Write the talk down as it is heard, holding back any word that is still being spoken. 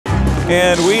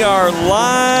And we are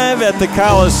live at the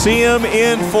Coliseum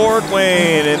in Fort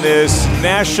Wayne in this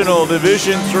National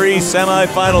Division III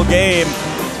semifinal game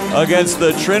against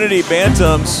the Trinity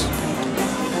Bantams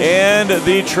and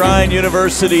the Trine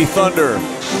University Thunder.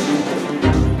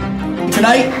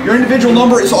 Tonight, your individual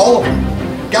number is all of them.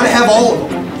 Got to have all of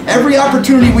them. Every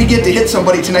opportunity we get to hit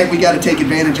somebody tonight, we got to take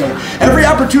advantage of it. Every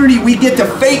opportunity we get to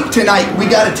fake tonight, we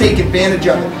got to take advantage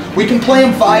of it. We can play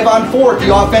them 5-on-4 at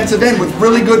the offensive end with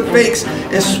really good fakes,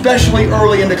 especially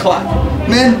early in the clock.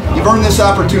 Men, you've earned this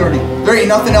opportunity. There ain't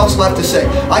nothing else left to say.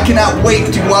 I cannot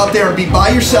wait to go out there and be by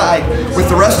your side with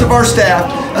the rest of our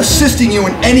staff, assisting you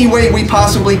in any way we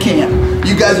possibly can.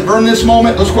 You guys have earned this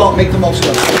moment. Let's go out and make the most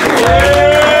of it.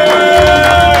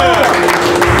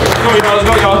 Let's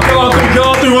go, y'all. Kill on three, kill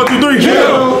on three. 1, 2, 3,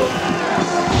 kill!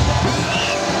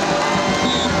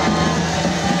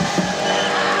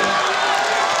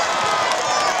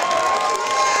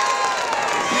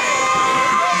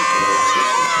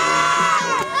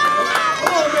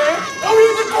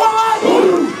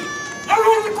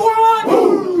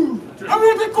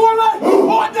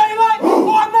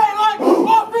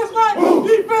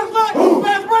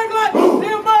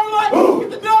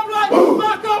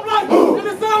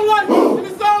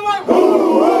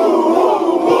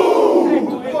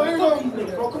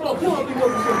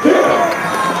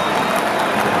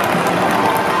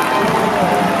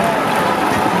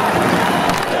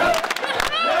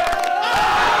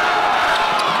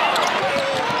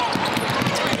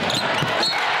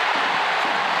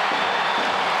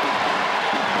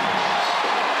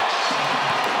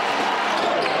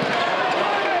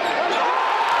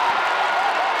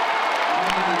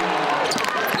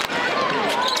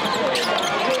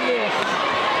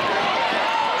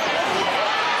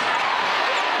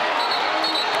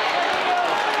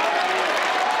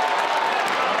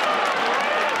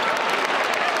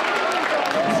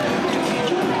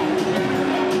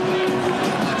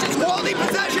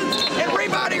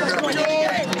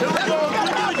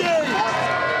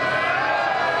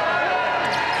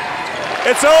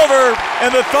 It's over,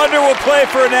 and the Thunder will play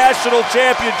for a national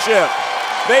championship.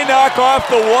 They knock off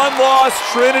the one-loss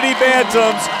Trinity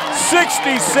Bantams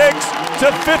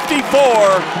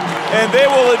 66-54, and they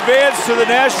will advance to the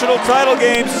national title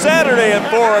game Saturday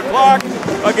at 4 o'clock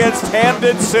against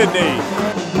Hamden Sydney.